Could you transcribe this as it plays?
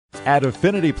At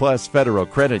Affinity Plus Federal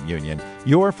Credit Union,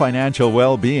 your financial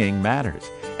well-being matters,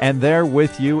 and they're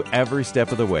with you every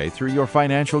step of the way through your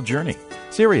financial journey.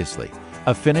 Seriously,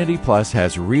 Affinity Plus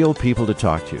has real people to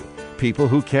talk to, people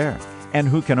who care, and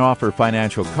who can offer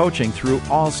financial coaching through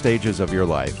all stages of your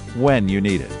life when you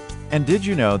need it. And did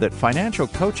you know that financial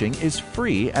coaching is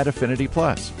free at Affinity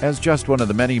Plus as just one of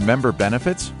the many member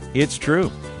benefits? It's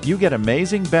true. You get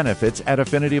amazing benefits at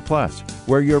Affinity Plus,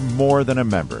 where you're more than a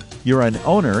member. You're an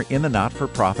owner in the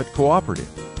not-for-profit cooperative.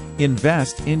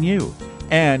 Invest in you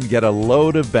and get a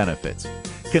load of benefits.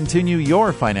 Continue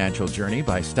your financial journey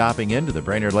by stopping into the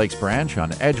Brainerd Lakes branch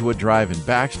on Edgewood Drive in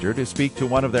Baxter to speak to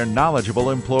one of their knowledgeable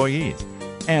employees.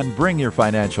 And bring your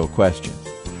financial questions.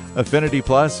 Affinity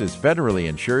Plus is federally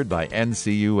insured by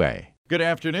NCUA. Good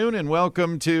afternoon and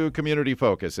welcome to Community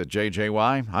Focus at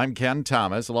JJY. I'm Ken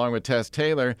Thomas along with Tess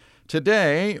Taylor.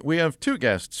 Today we have two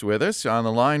guests with us on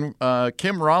the line.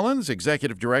 Kim Rollins,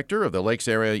 Executive Director of the Lakes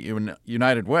Area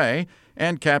United Way,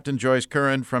 and Captain Joyce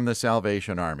Curran from the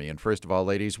Salvation Army. And first of all,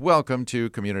 ladies, welcome to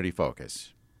Community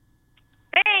Focus.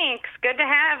 Thanks. Good to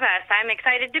have us. I'm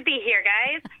excited to be here,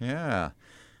 guys. Yeah.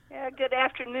 Good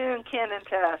afternoon, Ken and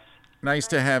Tess. Nice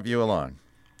to have you along.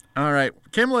 All right.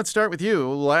 Kim, let's start with you.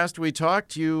 Last we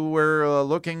talked, you were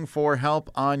looking for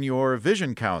help on your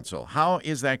Vision Council. How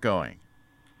is that going?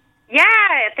 Yeah,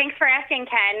 thanks for asking,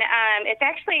 Ken. It's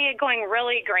actually going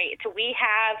really great. We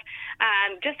have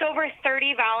just over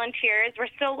 30 volunteers. We're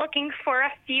still looking for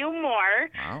a few more.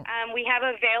 Wow. We have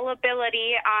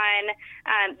availability on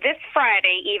this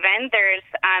Friday even. There's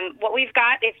what we've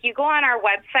got. If you go on our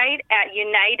website at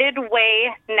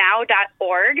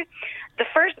unitedwaynow.org, the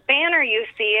first banner you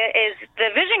see is the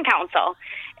Vision Council.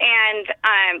 And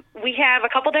we have a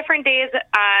couple different days.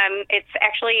 It's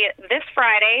actually this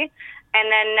Friday and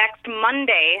then next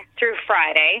Monday through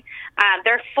Friday.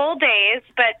 They're full days,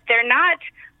 but they're not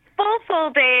full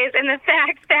days in the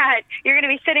fact that you're going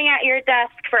to be sitting at your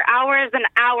desk for hours and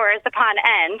hours upon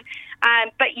end.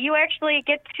 But you actually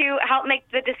get to help make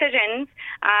the decisions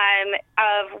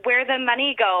of where the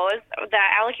money goes, the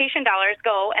allocation dollars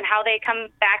go, and how they come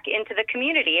back into the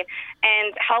community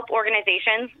and help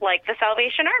organizations like the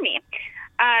Salvation Army.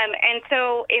 And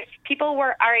so if people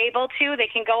are able to, they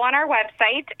can go on our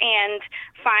website and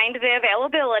find the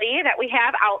availability that we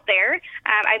have out there.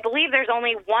 I believe there's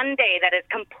only one day that is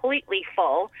completely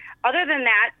full. Other than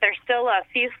that, there's still a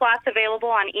few slots available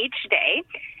on each day.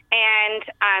 And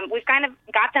we've kind of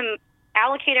got them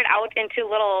allocated out into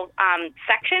little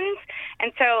sections.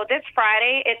 And so this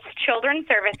Friday, it's Children's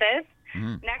Services.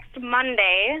 Mm-hmm. Next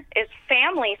Monday is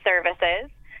Family Services.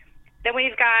 Then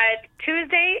we've got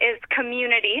Tuesday is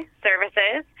Community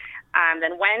Services.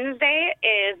 Then Wednesday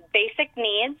is Basic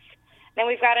Needs. Then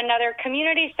we've got another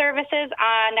Community Services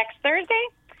next Thursday.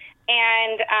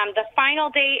 And the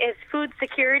final day is Food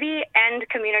Security and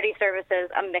Community Services,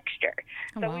 a mixture.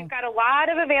 So We've got a lot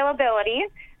of availability.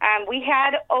 We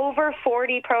had over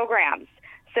 40 programs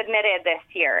submitted this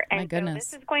year. And My goodness.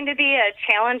 So this is going to be a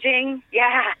challenging,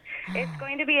 it's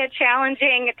going to be a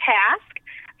challenging task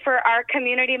for our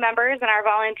community members and our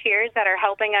volunteers that are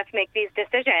helping us make these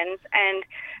decisions. And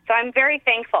so I'm very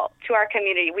thankful to our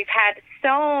community. We've had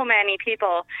so many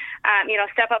people,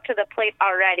 step up to the plate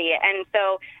already. And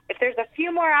so if there's a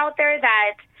few more out there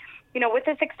that, with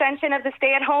this extension of the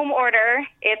stay-at-home order,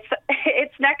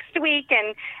 it's next week.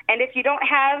 And if you don't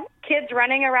have kids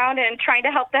running around and trying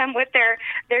to help them with their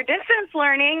distance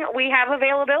learning, we have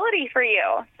availability for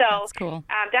you. So That's cool.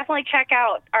 Definitely check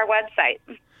out our website.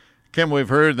 Kim, we've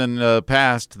heard in the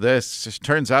past this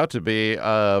turns out to be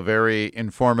a very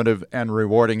informative and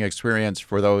rewarding experience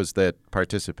for those that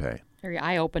participate. Very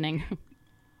eye-opening.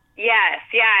 Yes,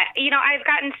 yeah. I've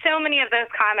gotten so many of those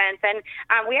comments, and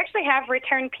we actually have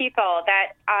return people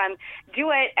that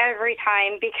do it every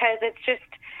time because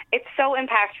it's so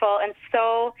impactful and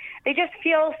so they just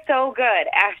feel so good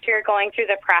after going through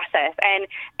the process. And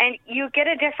you get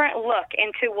a different look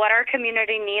into what our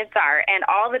community needs are and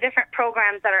all the different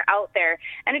programs that are out there.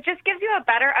 And it just gives you a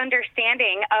better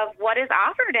understanding of what is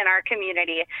offered in our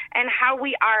community and how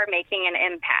we are making an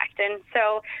impact. And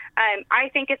so I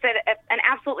think it's an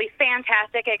absolutely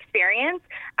fantastic experience.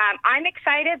 I'm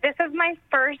excited. This is my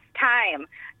first time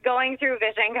going through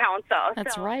Vision Council.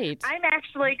 That's so right. I'm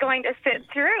actually going to sit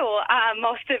through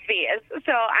most of these.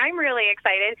 So I'm really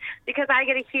excited because I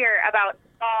get to hear about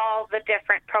all the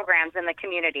different programs in the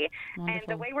community. Wonderful. And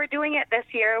the way we're doing it this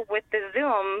year with the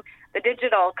Zoom, the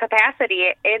digital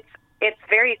capacity, it's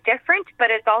very different, but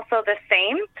it's also the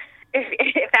same,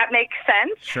 if that makes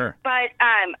sense. Sure. But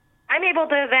I'm able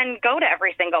to then go to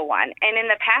every single one. And in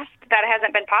the past, that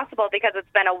hasn't been possible because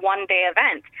it's been a one-day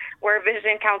event where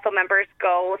Vision Council members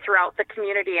go throughout the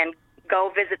community and go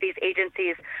visit these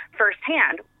agencies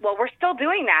firsthand. Well, we're still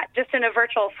doing that, just in a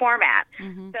virtual format.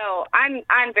 So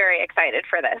I'm very excited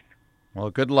for this. Well,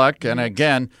 good luck. And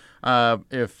again,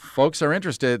 if folks are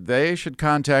interested, they should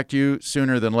contact you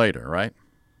sooner than later, right?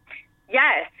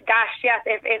 Yes, gosh, yes.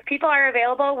 If people are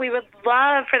available, we would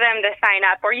love for them to sign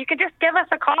up. Or you could just give us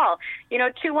a call,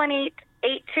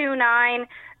 218-829-2619.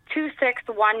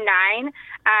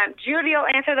 Judy will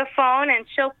answer the phone, and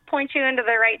she'll point you into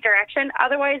the right direction.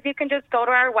 Otherwise, you can just go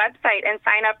to our website and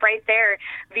sign up right there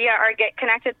via our Get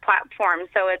Connected platform.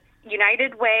 So it's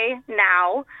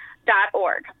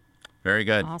unitedwaynow.org. Very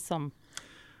good. Awesome.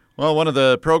 Well, one of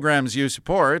the programs you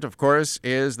support, of course,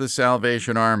 is the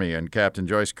Salvation Army, and Captain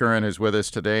Joyce Curran is with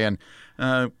us today. And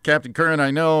Captain Curran,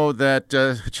 I know that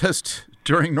just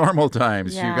during normal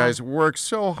times, you guys work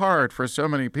so hard for so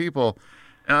many people.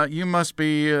 You must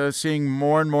be seeing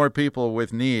more and more people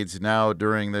with needs now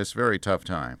during this very tough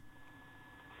time.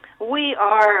 We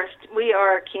are,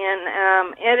 Ken.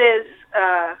 It is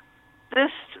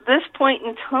this point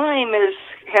in time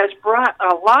has brought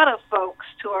a lot of folks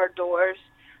to our doors.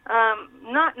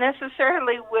 Not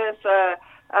necessarily with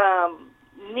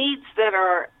needs that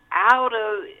are out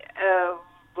of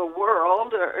the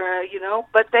world,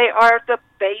 but they are the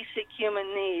basic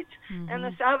human needs. And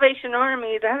the Salvation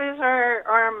Army, that is our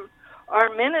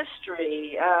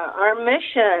ministry. Our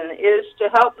mission is to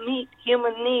help meet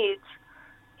human needs,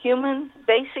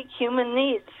 basic human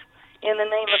needs in the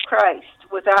name of Christ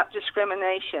without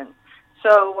discrimination.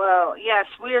 So yes,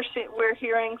 we're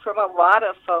hearing from a lot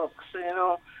of folks,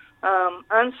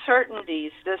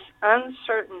 uncertainties, this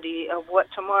uncertainty of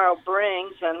what tomorrow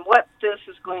brings and what this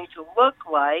is going to look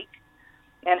like,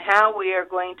 and how we are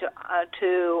going to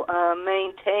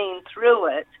maintain through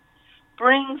it,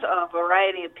 brings a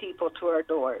variety of people to our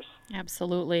doors.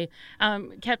 Absolutely.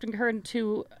 Captain Curran,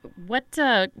 what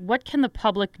can the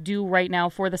public do right now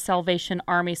for the Salvation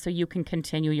Army so you can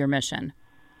continue your mission?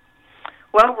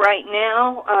 Well, right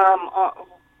now,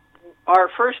 our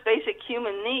first basic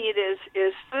human need is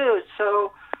food.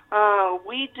 So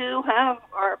we do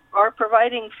are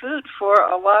providing food for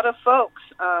a lot of folks.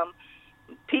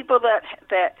 People that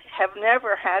have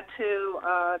never had to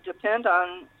depend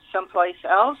on someplace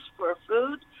else for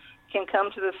food can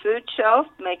come to the food shelf,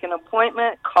 make an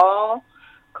appointment, call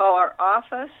our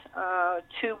office,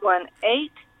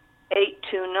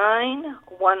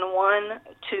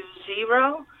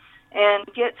 218-829-1120, and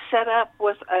get set up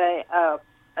with a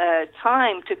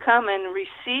time to come and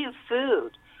receive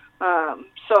food.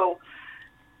 So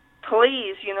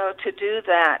please, to do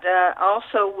that.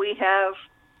 Also, we have,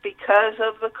 because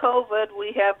of the COVID,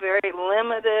 we have very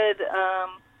limited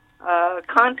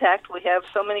contact. We have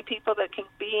so many people that can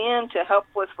be in to help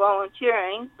with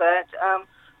volunteering, but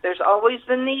there's always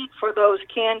the need for those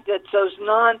canned goods, those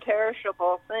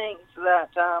non-perishable things that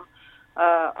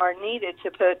are needed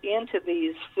to put into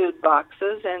these food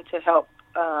boxes and to help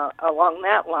along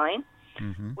that line.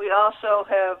 We also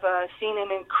have seen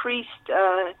an increased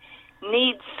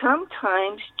need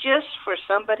sometimes just for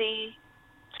somebody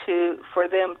for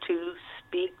them to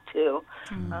speak to,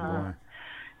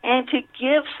 and to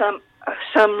give some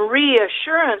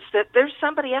reassurance that there's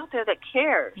somebody out there that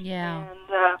cares, and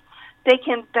they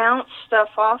can bounce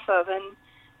stuff off of. And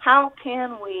how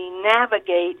can we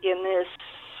navigate in this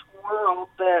world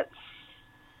that's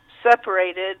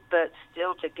separated but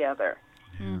still together?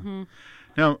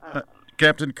 Now,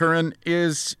 Captain Curran,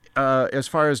 is as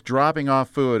far as dropping off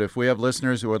food, if we have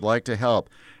listeners who would like to help,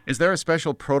 is there a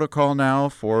special protocol now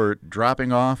for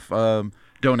dropping off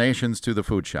donations to the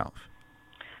food shelf?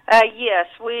 Yes,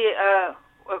 we,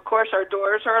 of course, our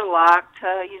doors are locked.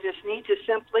 You just need to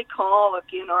simply call,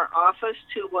 again, our office,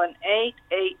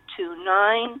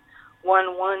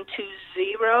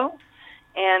 218-829-1120,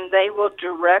 and they will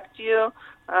direct you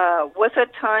with a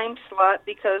time slot,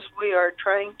 because we are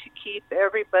trying to keep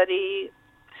everybody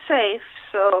safe.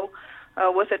 So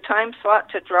with a time slot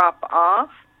to drop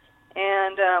off,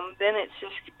 and then it's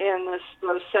just in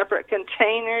those separate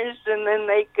containers, and then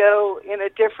they go in a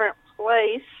different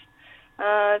place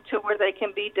to where they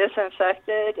can be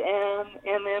disinfected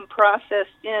and then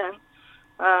processed in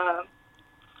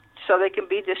so they can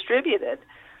be distributed.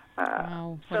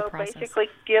 Wow, what a process. Basically,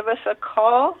 give us a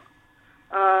call,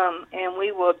 and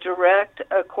we will direct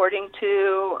according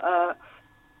to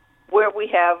where we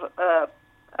have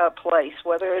a place,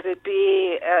 whether it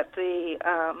be at the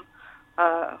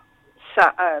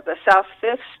South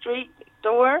 5th Street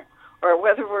door, or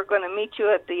whether we're going to meet you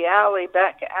at the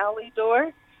back alley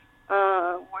door,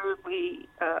 where we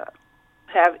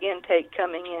have intake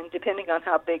coming in, depending on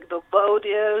how big the load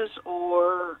is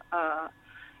or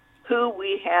who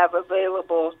we have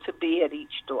available to be at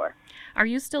each door. Are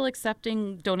you still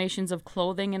accepting donations of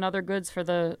clothing and other goods for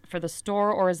the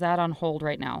store, or is that on hold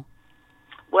right now?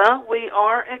 Well, we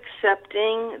are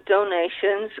accepting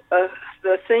donations.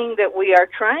 The thing that we are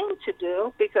trying to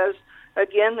do, because,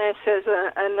 again, this is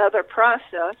another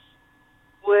process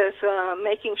with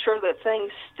making sure that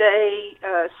things stay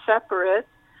separate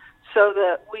so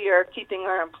that we are keeping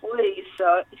our employees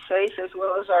safe as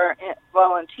well as our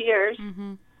volunteers.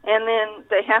 Mm-hmm. And then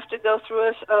they have to go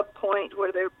through a point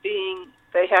where they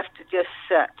have to just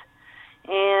set.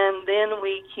 And then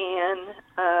we can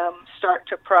start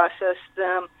to process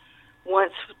them.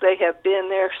 Once they have been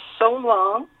there so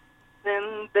long,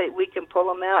 then we can pull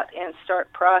them out and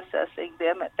start processing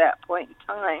them at that point in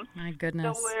time. My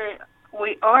goodness. So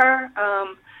we are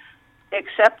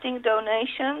accepting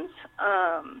donations.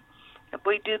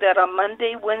 We do that on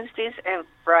Monday, Wednesdays, and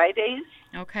Fridays.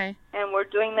 Okay. And we're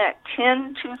doing that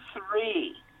 10 to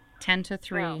 3. 10 to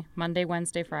 3, Wow. Monday,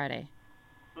 Wednesday, Friday.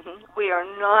 Mm-hmm. We are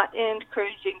not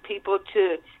encouraging people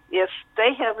to, if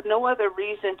they have no other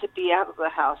reason to be out of the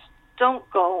house, don't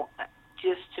go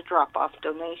just to drop off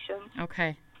donations.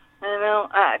 Okay.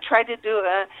 I try to do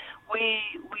we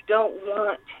don't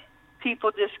want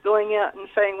people just going out and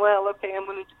saying, well, okay, I'm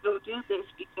going to go do this,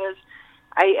 because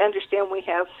I understand we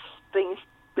have things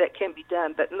that can be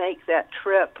done, but make that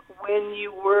trip when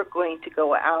you were going to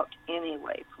go out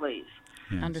anyway, please.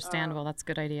 Yes. Understandable. That's a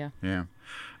good idea. Yeah.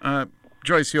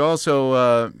 Joyce, you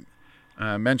also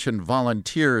mentioned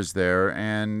volunteers there,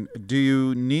 and do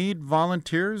you need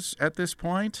volunteers at this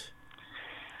point?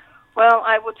 Well,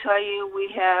 I will tell you, we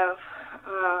have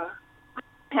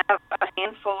a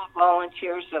handful of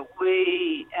volunteers that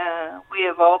we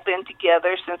have all been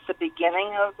together since the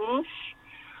beginning of this,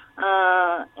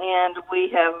 and we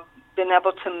have been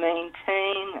able to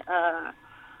maintain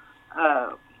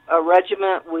a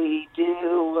regiment. We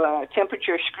do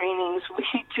temperature screenings.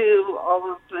 We do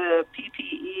all of the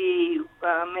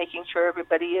PPE, making sure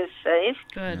everybody is safe.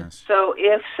 Good. Yes. So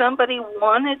if somebody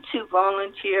wanted to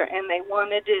volunteer and they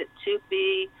wanted it to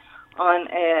be on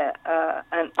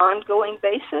an ongoing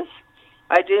basis,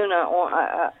 I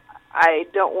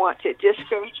don't want to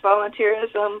discourage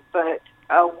volunteerism, but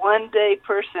a one-day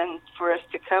person for us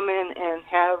to come in and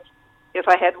have, if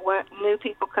I had new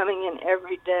people coming in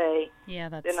every day, Yeah,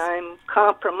 that's... then I'm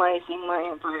compromising my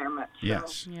environment. So,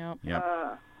 Yes. Yep. Yep.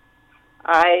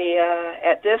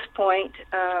 at this point,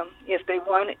 if they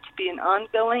want it to be an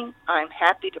ongoing, I'm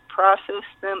happy to process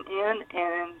them in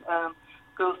and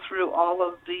go through all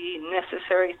of the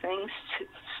necessary things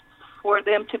for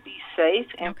them to be safe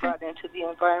and Okay. brought into the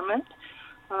environment.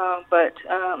 But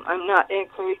I'm not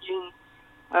encouraging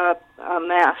a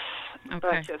mass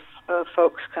bunch of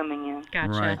folks coming in.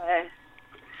 Gotcha. Right.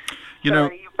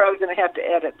 Sorry, you're probably going to have to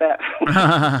edit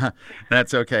that.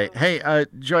 That's okay. Hey,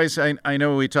 Joyce, I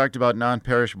know we talked about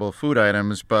non-perishable food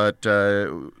items, but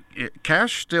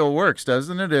cash still works,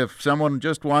 doesn't it? If someone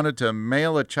just wanted to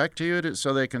mail a check to you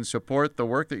so they can support the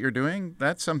work that you're doing,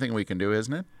 that's something we can do,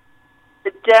 isn't it?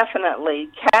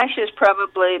 Definitely. Cash is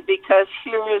probably, because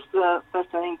here is the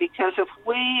thing, because if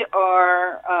we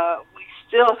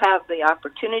still have the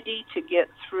opportunity to get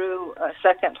through a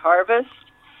second harvest,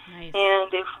 Nice.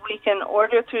 and if we can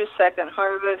order through second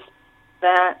harvest,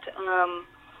 that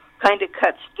kind of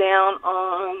cuts down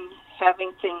on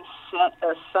having things set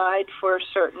aside for a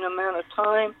certain amount of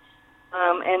time,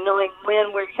 and knowing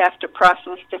when we have to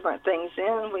process different things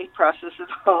in, we process it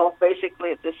all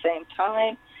basically at the same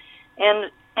time. And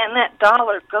that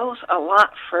dollar goes a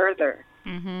lot further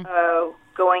Mm-hmm.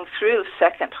 going through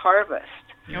second harvest.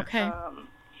 Okay.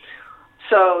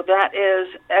 So that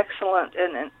is excellent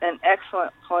and an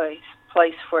excellent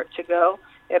place for it to go.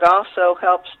 It also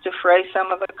helps defray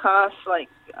some of the costs, like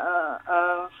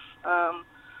of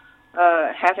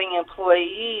having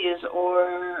employees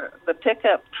or the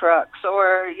pickup trucks,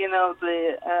 or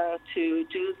to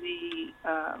do the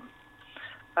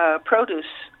produce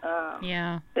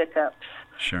Yeah. pickups.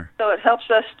 Sure. So it helps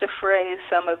us defray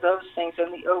some of those things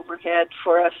and the overhead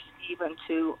for us even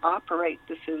to operate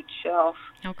the food shelf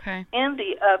Okay. and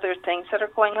the other things that are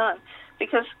going on.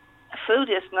 Because food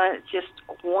is not just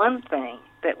one thing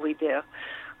that we do.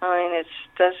 I mean, it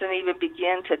doesn't even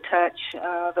begin to touch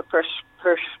the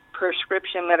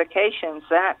prescription medications,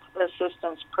 that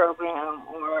assistance program,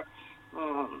 or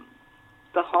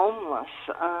the homeless,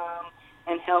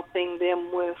 and helping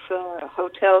them with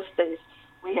hotel stays.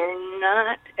 We are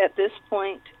not, at this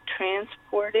point,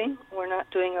 transporting. We're not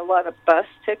doing a lot of bus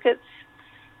tickets.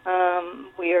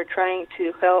 We are trying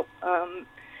to help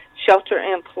shelter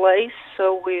in place.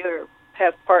 So we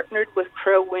have partnered with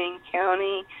Crow Wing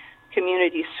County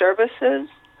Community Services,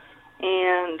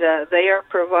 and they are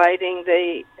providing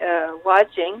the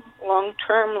lodging,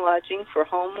 long-term lodging for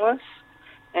homeless.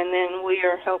 And then we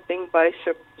are helping by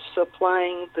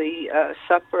supplying the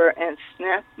supper and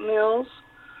snack meals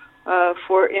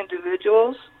for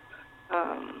individuals.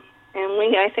 And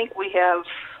I think we have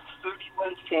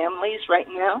 31 families right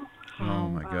now. Oh,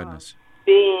 my goodness.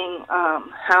 Being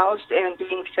housed and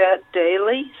being fed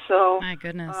daily. So my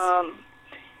goodness.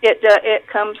 It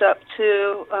comes up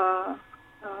to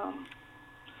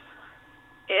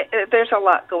there's a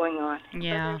lot going on.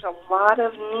 Yeah. There's a lot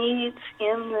of needs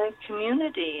in the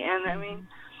community, and I mean,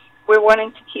 we're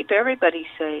wanting to keep everybody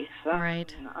safe.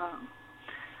 Right.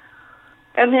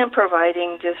 And then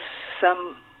providing just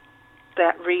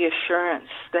that reassurance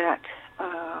that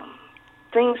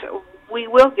things, we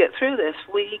will get through this.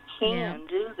 We can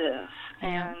do this.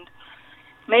 Yeah. And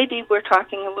maybe we're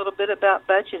talking a little bit about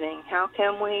budgeting. How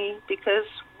can we, because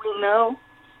we know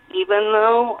even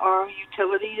though our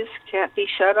utilities can't be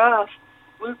shut off,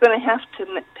 we're going to have to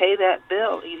pay that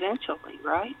bill eventually,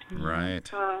 right?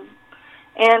 Right.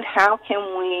 And how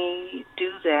can we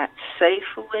do that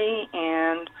safely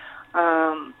and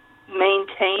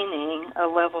maintaining a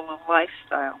level of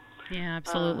lifestyle? Yeah,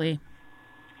 absolutely.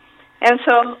 And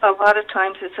so a lot of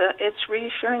times it's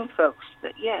reassuring folks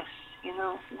that, yes,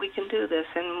 we can do this,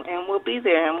 and we'll be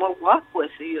there, and we'll walk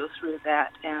with you through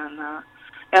that, and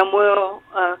we'll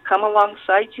come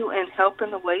alongside you and help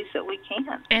in the ways that we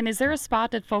can. And is there a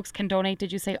spot that folks can donate,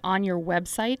 did you say, on your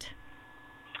website?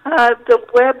 The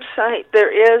website,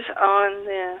 there is on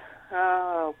the,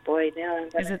 oh boy, now I'm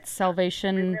going Is it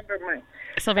Salvation remember my...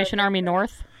 Army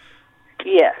North?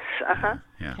 Yes, uh-huh.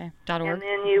 Yeah. Okay, .org. And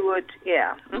then you would,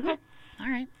 yeah. Okay, all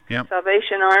right. Yep.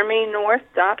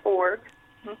 SalvationArmyNorth.org.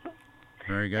 Mm-hmm.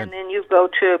 Very good. And then you go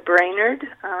to Brainerd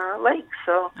Lake,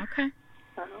 so... Okay.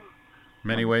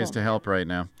 Many ways to help right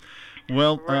now.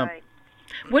 Well, Right.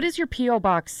 What is your P.O.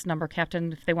 Box number,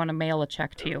 Captain, if they want to mail a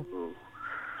check to you?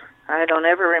 I don't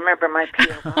ever remember my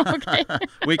P.O. box. Okay.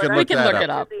 we can But look that look it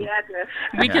up. up. The address.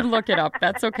 We can look it up.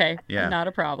 That's okay. Yeah. Not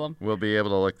a problem. We'll be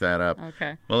able to look that up.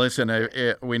 Okay. Well, listen,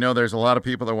 we know there's a lot of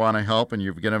people that want to help, and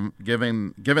you've given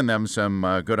them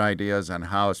some good ideas on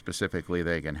how specifically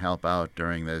they can help out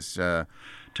during this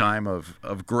time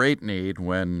of great need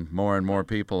when more and more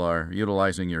people are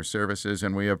utilizing your services.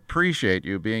 And we appreciate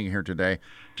you being here today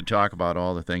to talk about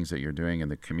all the things that you're doing in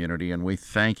the community, and we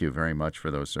thank you very much for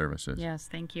those services. Yes,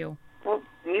 thank you. Well,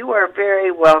 you are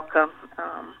very welcome.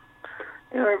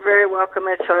 You are very welcome.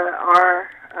 It's our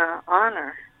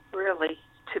honor, really,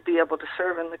 to be able to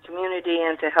serve in the community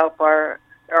and to help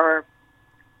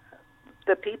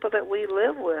the people that we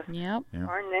live with, Yep.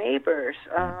 our neighbors.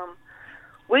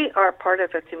 We are part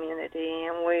of a community,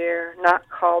 and we're not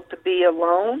called to be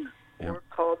alone. Yeah. We're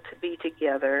called to be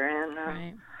together, and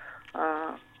Right.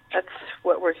 that's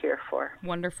what we're here for.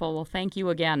 Wonderful. Well, thank you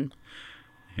again.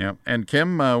 Yep. And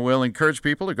Kim will encourage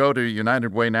people to go to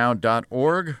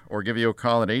unitedwaynow.org or give you a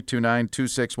call at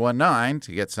 829-2619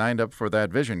 to get signed up for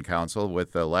that Vision Council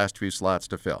with the last few slots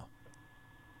to fill.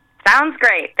 Sounds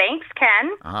great. Thanks,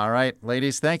 Ken. All right,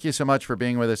 ladies, thank you so much for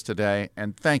being with us today,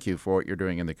 and thank you for what you're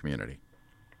doing in the community.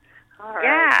 All right.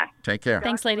 Yeah. Take care.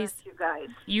 Thanks, ladies. You guys.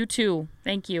 You too.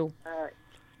 Thank you.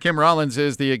 Kim Rollins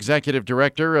is the executive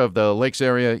director of the Lakes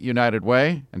Area United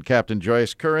Way, and Captain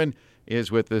Joyce Curran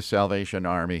is with the Salvation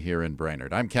Army here in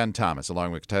Brainerd. I'm Ken Thomas,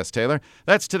 along with Tess Taylor.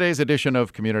 That's today's edition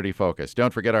of Community Focus.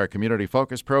 Don't forget our Community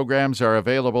Focus programs are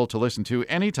available to listen to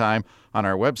anytime on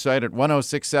our website at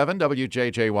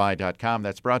 1067wjjy.com.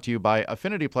 That's brought to you by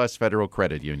Affinity Plus Federal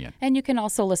Credit Union. And you can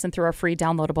also listen through our free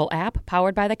downloadable app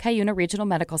powered by the Cuyuna Regional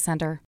Medical Center.